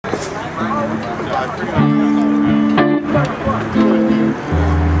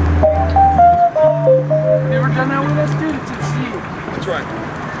ever done that with us, dude? It's insane. That's right.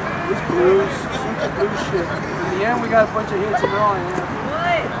 It's blues, super blues shit. In the end, we got a bunch of hits and all,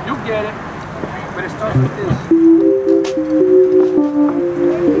 yeah. You'll get it, but it starts with this.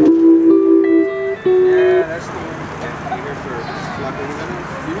 Yeah, that's the one.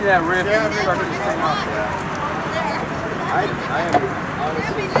 Give me that riff and start this thing off. I am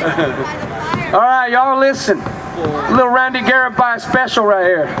honestly. All right, y'all listen. A little Randy Garrett by special right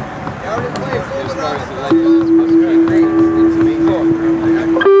here.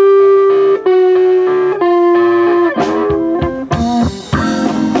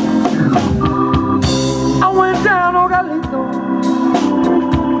 I went down on Galito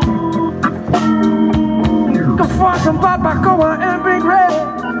to find some Barbacoa and Big Red.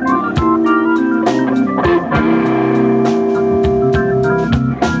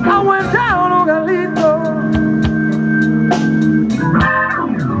 I went down on Galito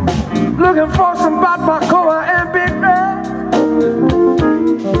looking for some Barbacoa and Big Red.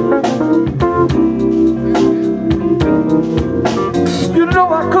 You know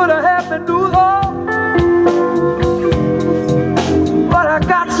I could have had menudo, but I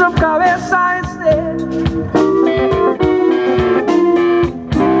got some cabeza instead.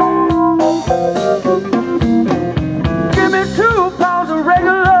 Give me 2 pounds of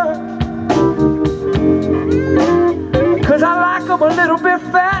regular, 'cause I like them a little bit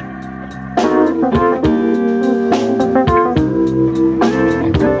fat.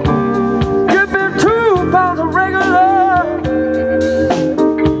 Give me 2 pounds of regular,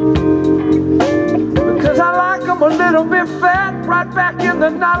 because I like them a little bit fat, right back in the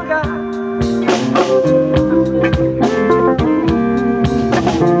nalga.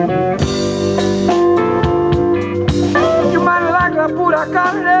 You might like la pura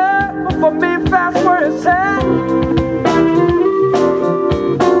carne, but for me fast where it's at.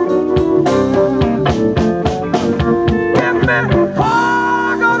 Give me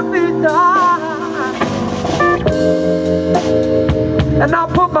 4 gorditas, and I'll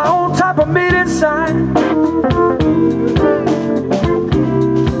put my own type of meat inside.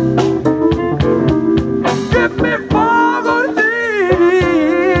 Give me 4 gorditas,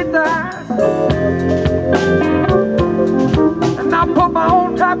 and I'll put my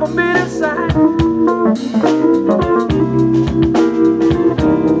own type of meat inside.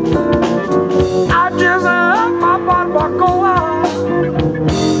 I just love my barbacoa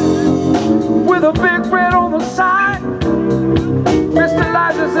with a big red on the side. Mr.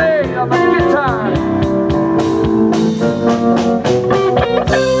 Elijah Zane on the guitar.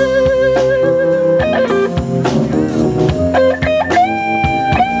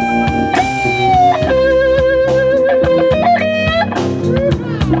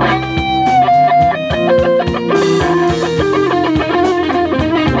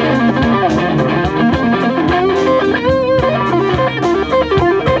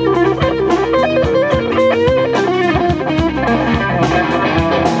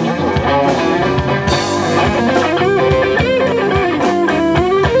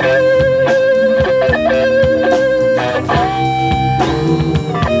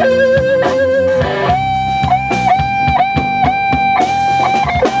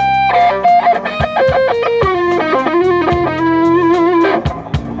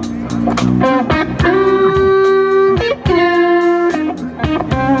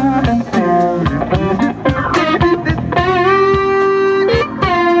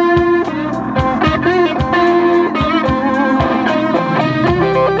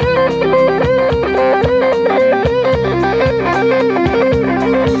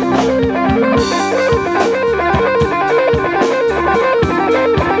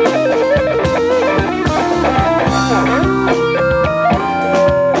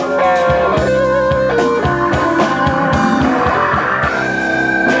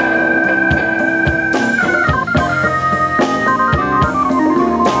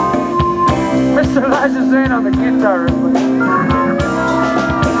 Mr. Elijah Zane on the guitar.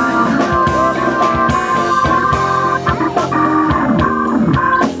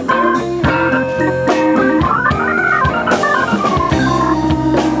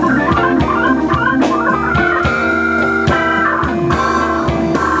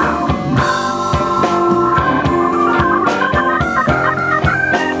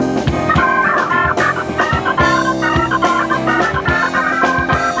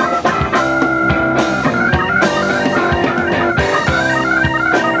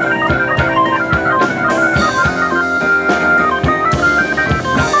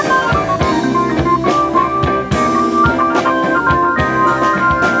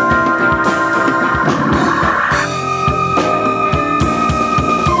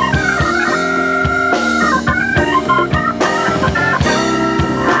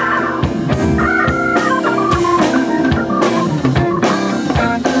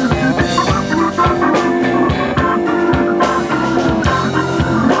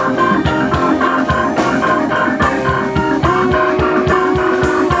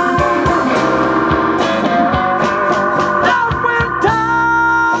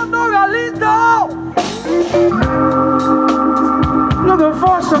 looking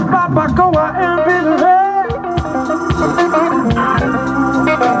for some barbacoa and Villela.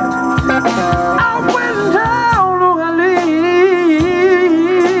 I went down New Orleans,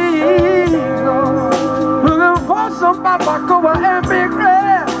 looking for some barbacoa and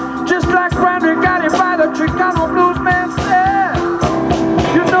Villela. Just like Brandon got it by the Chicano blues man said.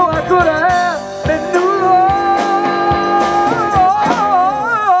 You know I could have had it New Orleans,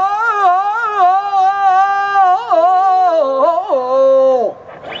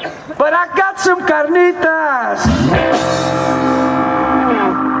 but I got some carnitas,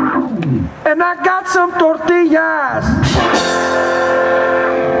 and I got some tortillas,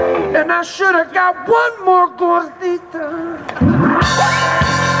 and I should have got one more gordita,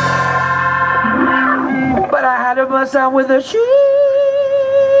 but I had to bust out with a chile.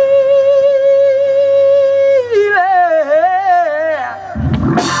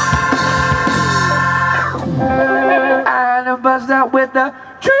 I had to bust out with the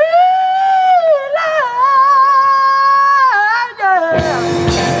chile.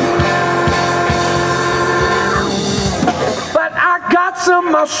 But I got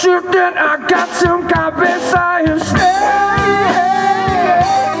some shit, and I got some cabeza instead.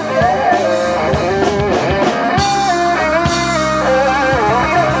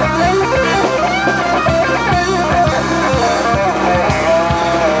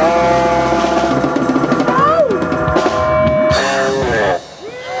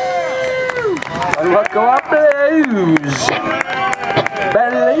 Barbacoa blues.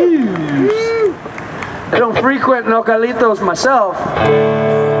 Blues. I don't frequent localitos myself.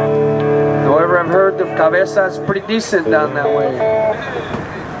 However, I've heard the cabeza is pretty decent down that way.